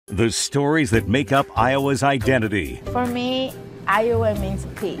The stories that make up Iowa's identity. For me, Iowa means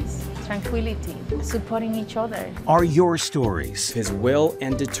peace, tranquility, supporting each other. Are your stories. His will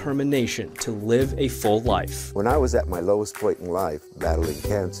and determination to live a full life. When I was at my lowest point in life, battling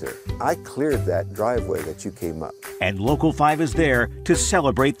cancer, I cleared that driveway that you came up. And Local 5 is there to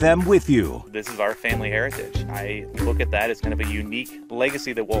celebrate them with you. This is our family heritage. I look at that as kind of a unique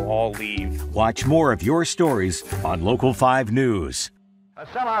legacy that we'll all leave. Watch more of your stories on Local 5 News. A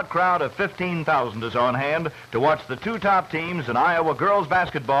sellout crowd of 15,000 is on hand to watch the two top teams in Iowa girls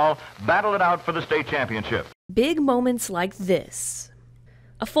basketball battle it out for the state championship. Big moments like this.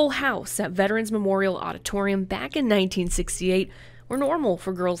 A full house at Veterans Memorial Auditorium back in 1968 were normal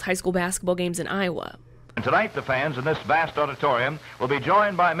for girls' high school basketball games in Iowa. And tonight, the fans in this vast auditorium will be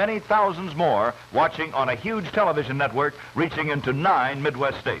joined by many thousands more watching on a huge television network reaching into 9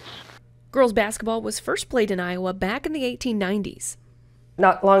 Midwest states. Girls basketball was first played in Iowa back in the 1890s.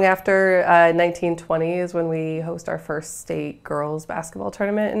 Not long after 1920 is when we host our first state girls basketball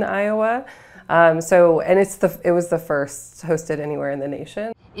tournament in Iowa. It was the first hosted anywhere in the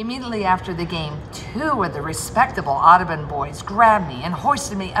nation. Immediately after the game, 2 of the respectable Audubon boys grabbed me and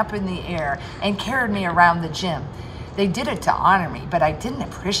hoisted me up in the air and carried me around the gym. They did it to honor me, but I didn't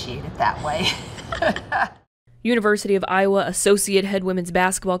appreciate it that way. University of Iowa Associate Head Women's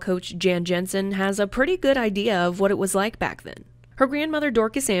Basketball Coach Jan Jensen has a pretty good idea of what it was like back then. Her grandmother,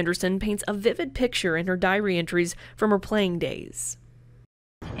 Dorcas Anderson, paints a vivid picture in her diary entries from her playing days.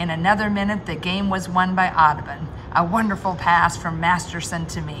 In another minute, the game was won by Audubon. A wonderful pass from Masterson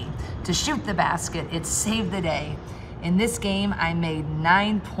to me. To shoot the basket, it saved the day. In this game, I made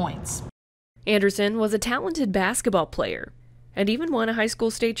 9 points. Anderson was a talented basketball player and even won a high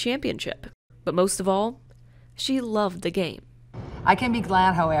school state championship. But most of all, she loved the game. I can be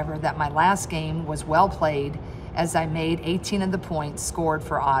glad, however, that my last game was well played, as I made 18 of the points scored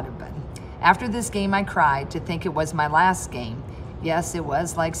for Audubon. After this game, I cried to think it was my last game. Yes, it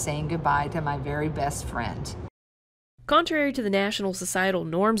was like saying goodbye to my very best friend. Contrary to the national societal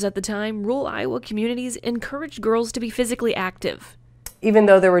norms at the time, rural Iowa communities encouraged girls to be physically active. Even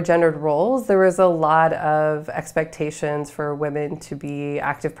though there were gendered roles, there was a lot of expectations for women to be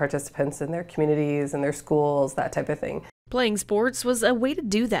active participants in their communities and their schools, that type of thing. Playing sports was a way to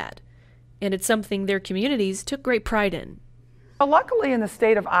do that, and it's something their communities took great pride in. Luckily in the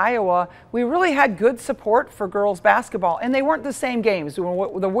state of Iowa, we really had good support for girls basketball, and they weren't the same games. The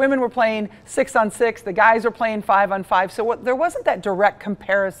women were playing 6-on-6, the guys were playing 5-on-5, so there wasn't that direct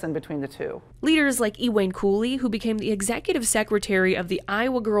comparison between the two. Leaders like Ewayne Cooley, who became the executive secretary of the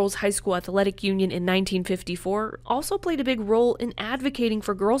Iowa Girls High School Athletic Union in 1954, also played a big role in advocating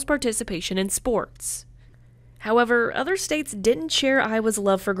for girls' participation in sports. However, other states didn't share Iowa's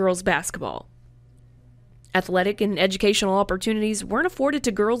love for girls basketball. Athletic and educational opportunities weren't afforded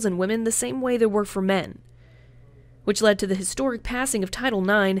to girls and women the same way they were for men, which led to the historic passing of Title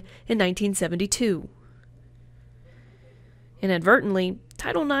IX in 1972. Inadvertently,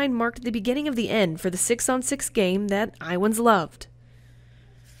 Title IX marked the beginning of the end for the 6-on-6 game that Iowans loved.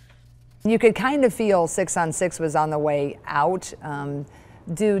 You could kind of feel 6-on-6 was on the way out.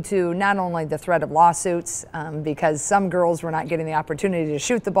 Due to not only the threat of lawsuits, because some girls were not getting the opportunity to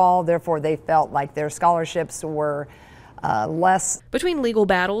shoot the ball, therefore they felt like their scholarships were less. Between legal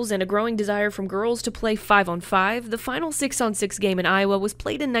battles and a growing desire from girls to play 5-on-5, the final 6-on-6 game in Iowa was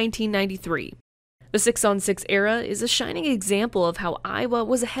played in 1993. The 6-on-6 era is a shining example of how Iowa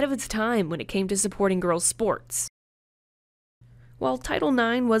was ahead of its time when it came to supporting girls' sports. While Title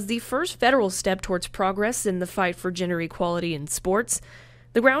IX was the first federal step towards progress in the fight for gender equality in sports,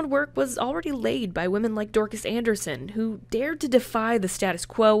 the groundwork was already laid by women like Dorcas Anderson, who dared to defy the status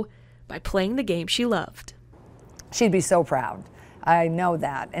quo by playing the game she loved. She'd be so proud. I know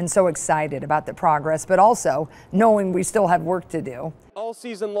that, and so excited about the progress, but also knowing we still have work to do. All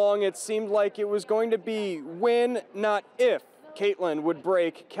season long, it seemed like it was going to be when, not if, Caitlin would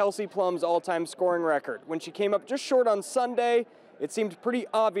break Kelsey Plum's all-time scoring record. When she came up just short on Sunday, it seemed pretty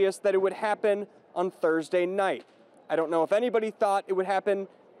obvious that it would happen on Thursday night. I don't know if anybody thought it would happen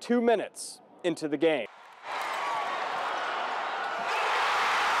 2 minutes into the game.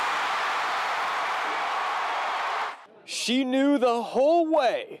 She knew the whole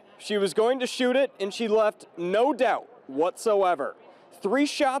way she was going to shoot it, and she left no doubt whatsoever. 3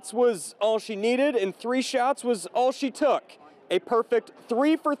 shots was all she needed, and 3 shots was all she took. A perfect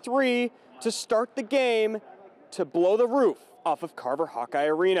 3 for 3 to start the game to blow the roof off of Carver Hawkeye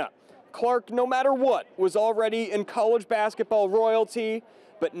Arena. Clark, no matter what, was already in college basketball royalty,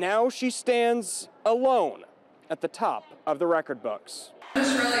 but now she stands alone at the top of the record books.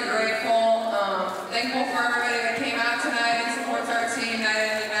 Just really grateful, thankful for everybody that came out tonight and supports our team night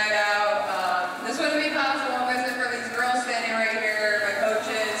in and night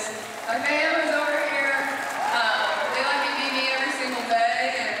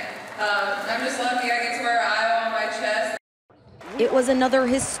it was another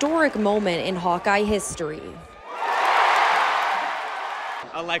historic moment in Hawkeye history.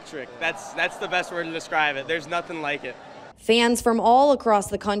 Electric. That's the best word to describe it. There's nothing like it. Fans from all across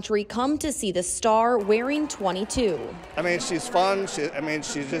the country come to see the star wearing 22. I mean, she's fun.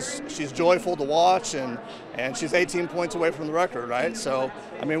 She's joyful to watch, and she's 18 points away from the record, right? So,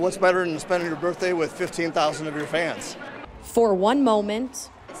 I mean, what's better than spending your birthday with 15,000 of your fans? For one moment,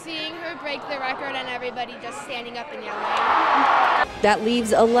 seeing her break the record and everybody just standing up and yelling. That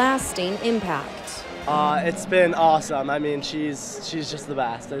leaves a lasting impact. It's been awesome. I mean, she's just the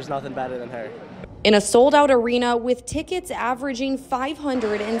best. There's nothing better than her. In a sold-out arena with tickets averaging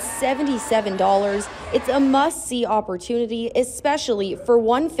 $577, it's a must-see opportunity, especially for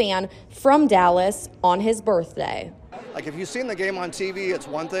one fan from Dallas on his birthday. Like, if you've seen the game on TV, it's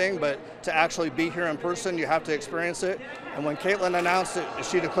one thing, but to actually be here in person, you have to experience it. And when Caitlin announced that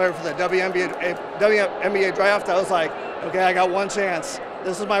she declared for the WNBA draft, I was like, okay, I got one chance.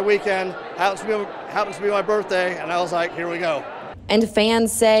 This is my weekend, happens to be my birthday, and I was like, here we go. And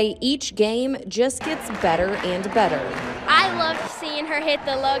fans say each game just gets better and better. I loved seeing her hit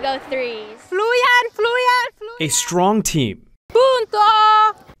the logo threes. A strong team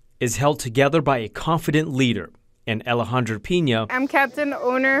Punto! is held together by a confident leader. And Alejandra Pina, I'm captain,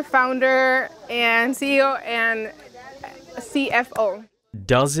 owner, founder, and CEO and CFO.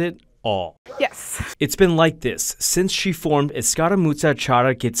 Does it all. Yes. It's been like this since she formed Escaramuzza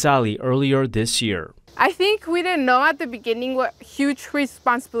Chara Quetzali earlier this year. I think we didn't know at the beginning what huge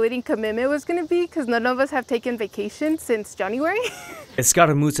responsibility and commitment was going to be because none of us have taken vacation since January.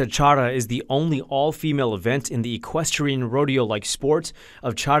 Escaramuzza Chara is the only all-female event in the equestrian rodeo-like sport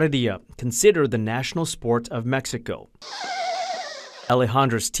of charreria, considered the national sport of Mexico.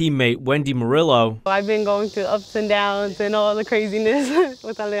 Alejandra's teammate Wendy Murillo, I've been going through ups and downs and all the craziness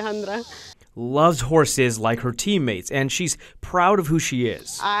with Alejandra. Loves horses like her teammates, and she's proud of who she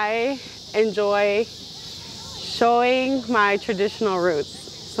is. I enjoy showing my traditional roots.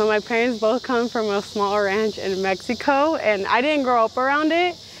 So my parents both come from a small ranch in Mexico, and I didn't grow up around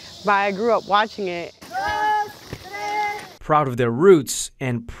it, but I grew up watching it. Proud of their roots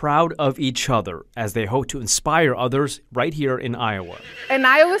and proud of each other as they hope to inspire others right here in Iowa. In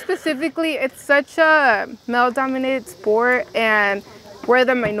Iowa specifically, it's such a male-dominated sport, and we're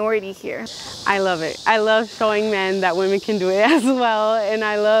the minority here. I love it. I love showing men that women can do it as well, and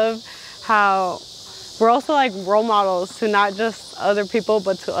I love how we're also like role models to not just other people,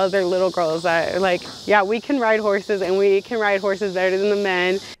 but to other little girls that are like, yeah, we can ride horses, and we can ride horses better than the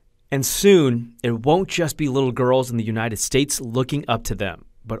men. And soon, it won't just be little girls in the United States looking up to them,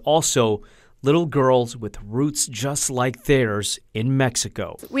 but also little girls with roots just like theirs in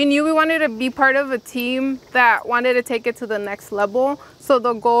Mexico. We knew we wanted to be part of a team that wanted to take it to the next level. So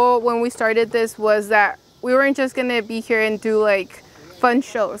the goal when we started this was that we weren't just going to be here and do like fun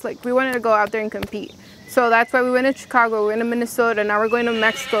shows. Like, we wanted to go out there and compete. So that's why we went to Chicago, we went to Minnesota, now we're going to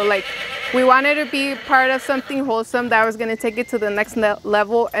Mexico. Like, we wanted to be part of something wholesome that was going to take it to the next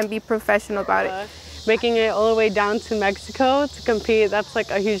level and be professional about it. Making it all the way down to Mexico to compete, that's like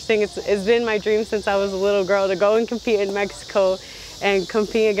a huge thing. It's been my dream since I was a little girl to go and compete in Mexico and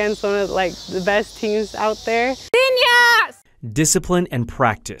compete against one of like the best teams out there. Genius! Discipline and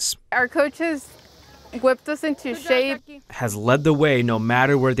practice. Our coaches whipped us into shape. Has led the way no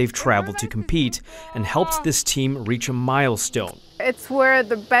matter where they've traveled to compete and helped this team reach a milestone. It's where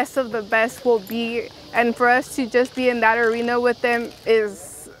the best of the best will be, and for us to just be in that arena with them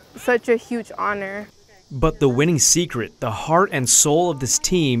is such a huge honor. But the winning secret, the heart and soul of this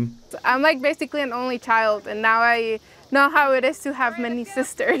team. I'm like basically an only child, and now I know how it is to have many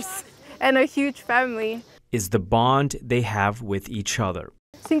sisters and a huge family. Is the bond they have with each other.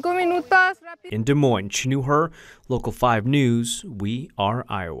 5 minutos. In Des Moines, Chinuher, Local 5 News, we are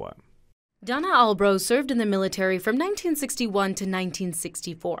Iowa. Donna Albro served in the military from 1961 to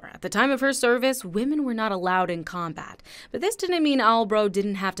 1964. At the time of her service, women were not allowed in combat. But this didn't mean Albro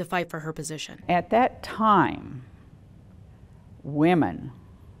didn't have to fight for her position. At that time, women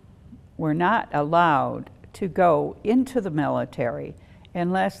were not allowed to go into the military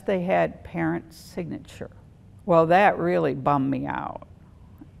unless they had parents' signature. Well, that really bummed me out.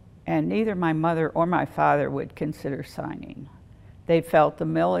 And neither my mother or my father would consider signing. They felt the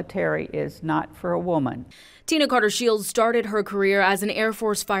military is not for a woman. Tina Carter Shields started her career as an Air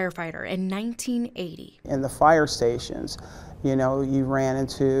Force firefighter in 1980. In the fire stations, you know, you ran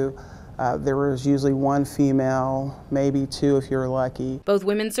into There was usually one female, maybe two if you're lucky. Both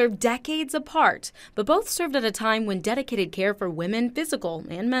women served decades apart, but both served at a time when dedicated care for women, physical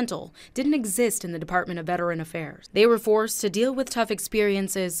and mental, didn't exist in the Department of Veteran Affairs. They were forced to deal with tough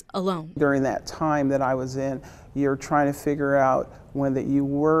experiences alone. During that time that I was in, you're trying to figure out when that you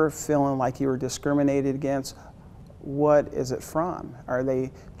were feeling like you were discriminated against, what is it from? Are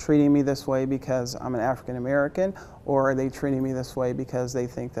they treating me this way because I'm an African American, or are they treating me this way because they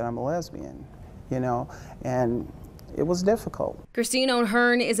think that I'm a lesbian? You know, and it was difficult. Christine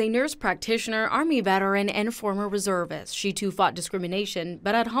O'Hearn is a nurse practitioner, Army veteran, and former reservist. She too fought discrimination,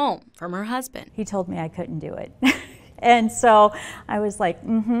 but at home from her husband. He told me I couldn't do it. And so I was like,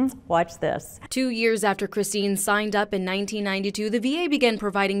 watch this. 2 years after Christine signed up in 1992, the VA began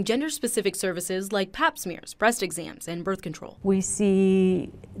providing gender-specific services like pap smears, breast exams, and birth control. We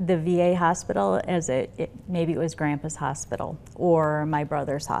see the VA hospital as maybe it was Grandpa's hospital or my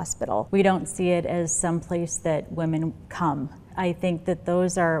brother's hospital. We don't see it as some place that women come. I think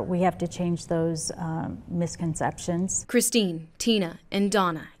that we have to change those misconceptions. Christine, Tina, and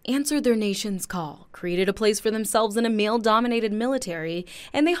Donna answered their nation's call, created a place for themselves in a male-dominated military,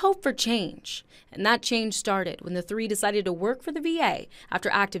 and they hoped for change. And that change started when the three decided to work for the VA after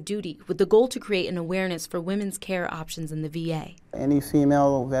active duty with the goal to create an awareness for women's care options in the VA. Any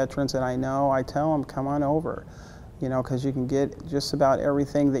female veterans that I know, I tell them, come on over, you know, because you can get just about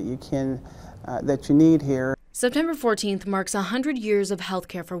everything that you can, that you need here. September 14th marks 100 years of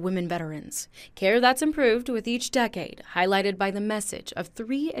healthcare for women veterans. Care that's improved with each decade, highlighted by the message of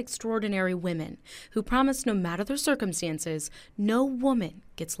three extraordinary women who promised no matter their circumstances, no woman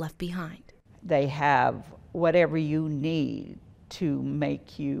gets left behind. They have whatever you need to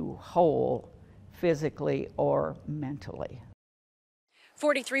make you whole physically or mentally.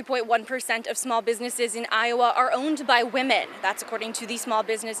 43.1% of small businesses in Iowa are owned by women. That's according to the Small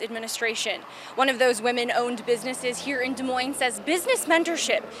Business Administration. One of those women-owned businesses here in Des Moines says business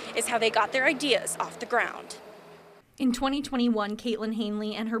mentorship is how they got their ideas off the ground. In 2021, Caitlin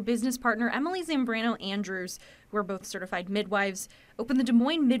Hanley and her business partner Emily Zambrano Andrews, who are both certified midwives, opened the Des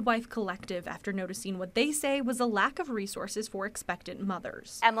Moines Midwife Collective after noticing what they say was a lack of resources for expectant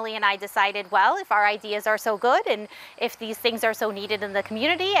mothers. Emily and I decided, well, if our ideas are so good and if these things are so needed in the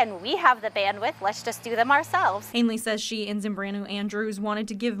community and we have the bandwidth, let's just do them ourselves. Hanley says she and Zambrano Andrews wanted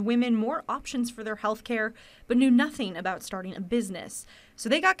to give women more options for their health care, but knew nothing about starting a business. So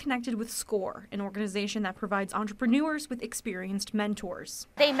they got connected with SCORE, an organization that provides entrepreneurs with experienced mentors.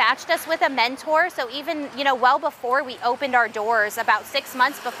 They matched us with a mentor, so even, well before we opened our doors, about 6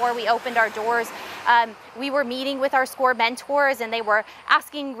 months before we opened our doors, we were meeting with our SCORE mentors, and they were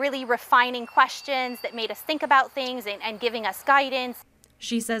asking really refining questions that made us think about things and giving us guidance.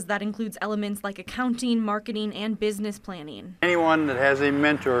 She says that includes elements like accounting, marketing, and business planning. Anyone that has a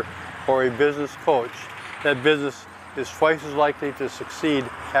mentor or a business coach, that business is twice as likely to succeed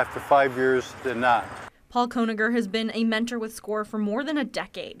after 5 years than not. Paul Koeniger has been a mentor with SCORE for more than a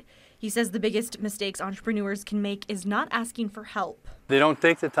decade. He says the biggest mistakes entrepreneurs can make is not asking for help. They don't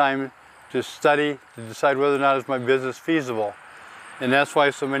take the time to study to decide whether or not is my business feasible. And that's why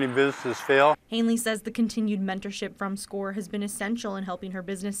so many businesses fail. Hanley says the continued mentorship from SCORE has been essential in helping her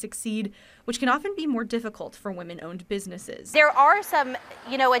business succeed, which can often be more difficult for women-owned businesses. There are some,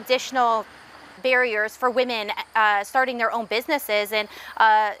 additional barriers for women starting their own businesses, and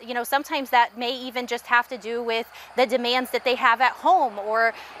sometimes that may even just have to do with the demands that they have at home,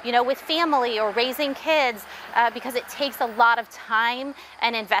 or with family or raising kids, because it takes a lot of time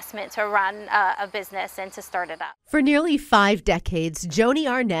and investment to run a business and to start it up. For nearly 5 decades, Joni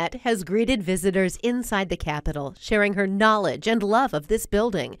Arnett has greeted visitors inside the Capitol, sharing her knowledge and love of this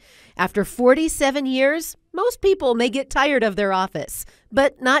building. After 47 years, most people may get tired of their office,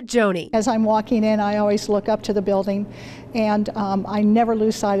 but not Joni. As I'm walking in, I always look up to the building, and I never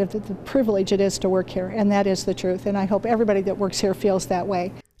lose sight of the privilege it is to work here, and that is the truth, and I hope everybody that works here feels that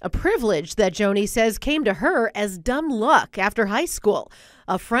way. A privilege that Joni says came to her as dumb luck after high school.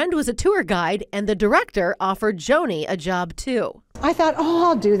 A friend was a tour guide, and the director offered Joni a job too. I thought,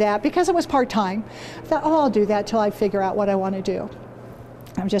 I'll do that, because it was part-time. I thought, I'll do that till I figure out what I want to do.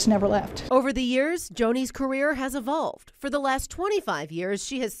 I've just never left. Over the years, Joni's career has evolved. For the last 25 years,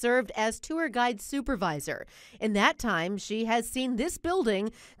 she has served as tour guide supervisor. In that time, she has seen this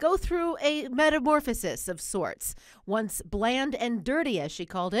building go through a metamorphosis of sorts. Once bland and dirty, as she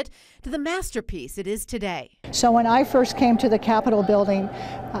called it, to the masterpiece it is today. So when I first came to the Capitol building,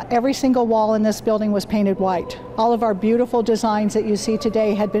 every single wall in this building was painted white. All of our beautiful designs that you see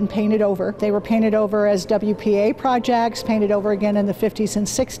today had been painted over. They were painted over as WPA projects, painted over again in the 50s and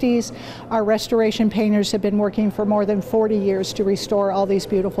 60s. Our restoration painters have been working for more than 40 years to restore all these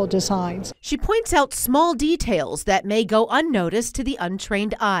beautiful designs. She points out small details that may go unnoticed to the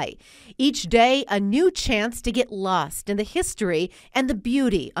untrained eye. Each day, a new chance to get lost in the history and the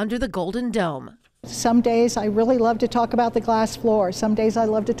beauty under the Golden Dome. Some days I really love to talk about the glass floor. Some days I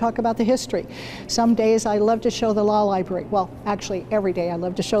love to talk about the history. Some days I love to show the law library. Well, actually, every day I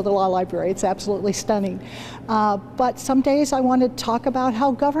love to show the law library. It's absolutely stunning. But some days I want to talk about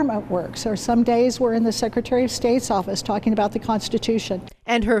how government works, or some days we're in the Secretary of State's office talking about the Constitution.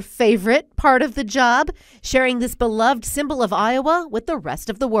 And her favorite part of the job, sharing this beloved symbol of Iowa with the rest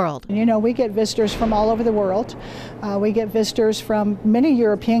of the world. You know, we get visitors from all over the world. We get visitors from many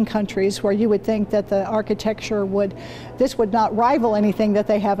European countries where you would think that the architecture would not rival anything that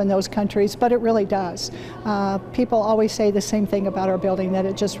they have in those countries, but it really does. People always say the same thing about our building, that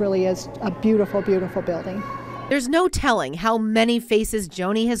it just really is a beautiful, beautiful building. There's no telling how many faces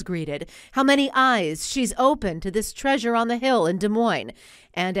Joni has greeted, how many eyes she's opened to this treasure on the hill in Des Moines.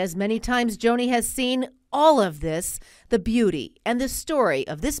 And as many times Joni has seen all of this, the beauty and the story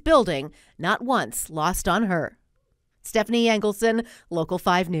of this building not once lost on her. Stephanie Engelson, Local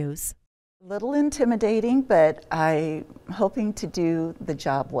 5 News. Little intimidating, but I'm hoping to do the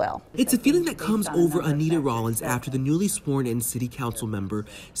job well. It's a feeling that comes over Anita Rollins after the newly sworn-in city council member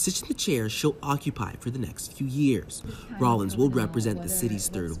sits in the chair she'll occupy for the next few years. Rollins will represent the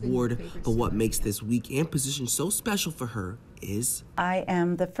city's 3rd ward, but what makes this week and position so special for her is I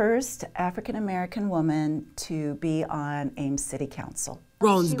am the first African-American woman to be on Ames City Council.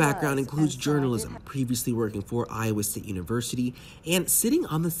 Rollins' background includes journalism, previously working for Iowa State University, and sitting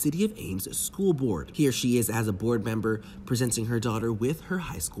on the City of Ames School Board. Here she is as a board member, presenting her daughter with her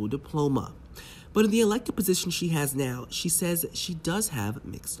high school diploma. But in the elected position she has now, she says she does have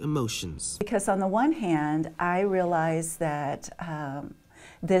mixed emotions. Because on the one hand, I realize that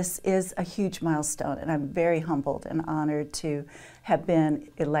this is a huge milestone, and I'm very humbled and honored to have been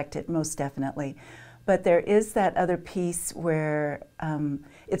elected, most definitely. But there is that other piece where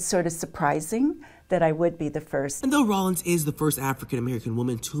it's sort of surprising that I would be the first. And though Rollins is the first African-American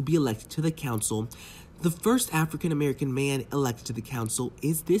woman to be elected to the council, the first African-American man elected to the council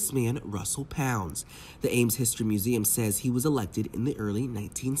is this man, Russell Pounds. The Ames History Museum says he was elected in the early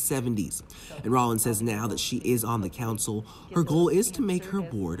 1970s. And Rollins says now that she is on the council, her goal is to make her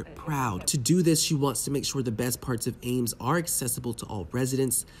ward proud. To do this, she wants to make sure the best parts of Ames are accessible to all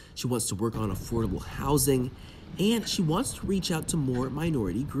residents. She wants to work on affordable housing, and she wants to reach out to more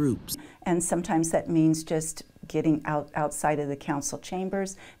minority groups. And sometimes that means just getting outside of the council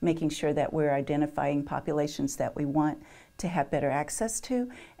chambers, making sure that we're identifying populations that we want to have better access to,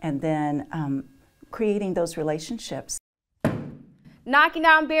 and then creating those relationships. Knocking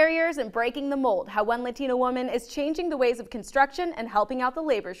down barriers and breaking the mold, how one Latina woman is changing the ways of construction and helping out the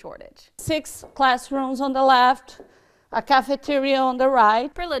labor shortage. 6 classrooms on the left, a cafeteria on the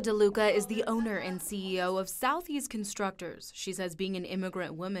right. Perla DeLuca is the owner and CEO of Southeast Constructors. She says being an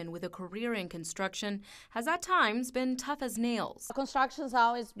immigrant woman with a career in construction has at times been tough as nails. Construction's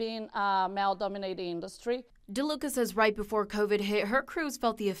always been a male-dominated industry. DeLuca says right before COVID hit, her crews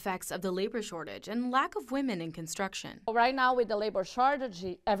felt the effects of the labor shortage and lack of women in construction. Right now with the labor shortage,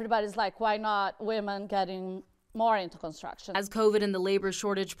 everybody's like, why not women getting more into construction? As COVID and the labor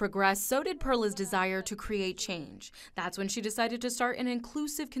shortage progressed, so did Perla's desire to create change. That's when she decided to start an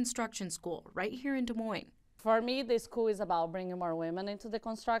inclusive construction school right here in Des Moines. For me, this school is about bringing more women into the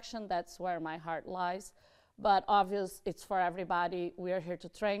construction. That's where my heart lies. But obviously, it's for everybody. We are here to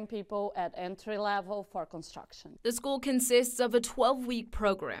train people at entry level for construction. The school consists of a 12-week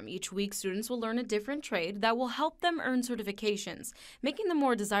program. Each week, students will learn a different trade that will help them earn certifications, making them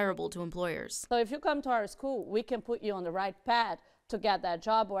more desirable to employers. So if you come to our school, we can put you on the right path to get that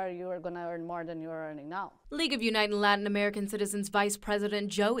job where you are going to earn more than you're earning now. League of United Latin American Citizens Vice President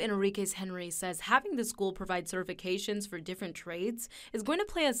Joe Enriquez Henry says having the school provide certifications for different trades is going to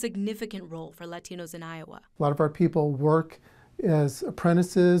play a significant role for Latinos in Iowa. A lot of our people work as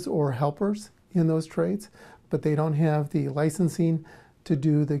apprentices or helpers in those trades, but they don't have the licensing to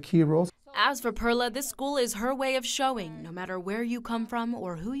do the key roles. As for Perla, this school is her way of showing, no matter where you come from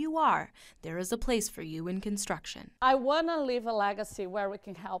or who you are, there is a place for you in construction. I want to leave a legacy where we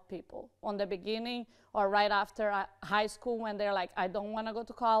can help people on the beginning or right after high school when they're like, I don't want to go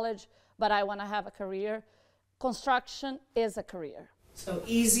to college, but I want to have a career. Construction is a career. So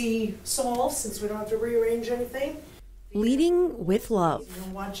easy solve since we don't have to rearrange anything. Leading with love.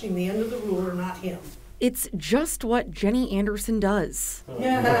 You're watching the end of the ruler, not him. It's just what Jenny Anderson does.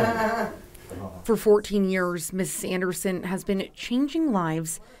 Yeah. For 14 years, Mrs. Anderson has been changing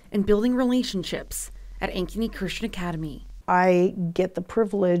lives and building relationships at Ankeny Christian Academy. I get the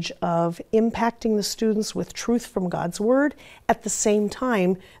privilege of impacting the students with truth from God's Word at the same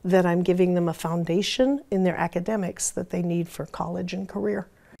time that I'm giving them a foundation in their academics that they need for college and career.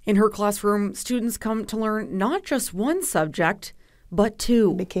 In her classroom, students come to learn not just one subject, but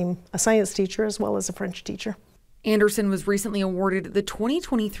two. I became a science teacher as well as a French teacher. Anderson was recently awarded the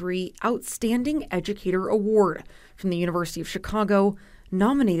 2023 Outstanding Educator Award from the University of Chicago,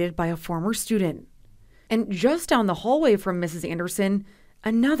 nominated by a former student. And just down the hallway from Mrs. Anderson,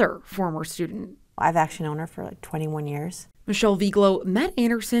 another former student. I've actually known her for like 21 years. Michelle Viglo met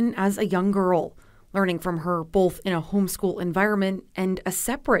Anderson as a young girl, learning from her both in a homeschool environment and a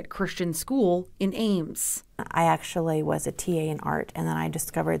separate Christian school in Ames. I actually was a TA in art, and then I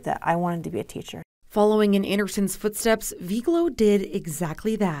discovered that I wanted to be a teacher. Following in Anderson's footsteps, Viglo did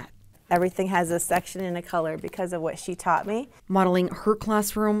exactly that. Everything has a section and a color because of what she taught me. Modeling her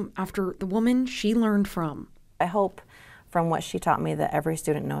classroom after the woman she learned from. I hope from what she taught me that every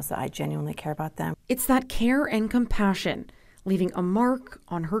student knows that I genuinely care about them. It's that care and compassion, leaving a mark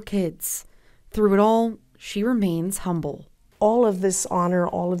on her kids. Through it all, she remains humble. All of this honor,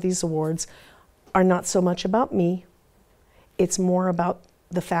 all of these awards are not so much about me. It's more about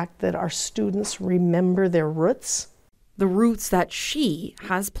the fact that our students remember their roots. The roots that she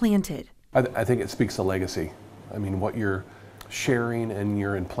has planted. I think it speaks to legacy. I mean, what you're sharing and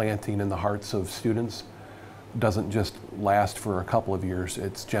you're implanting in the hearts of students doesn't just last for a couple of years,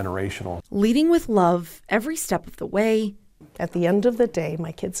 it's generational. Leading with love every step of the way. At the end of the day,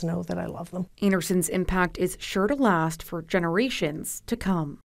 my kids know that I love them. Anderson's impact is sure to last for generations to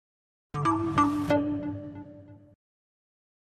come.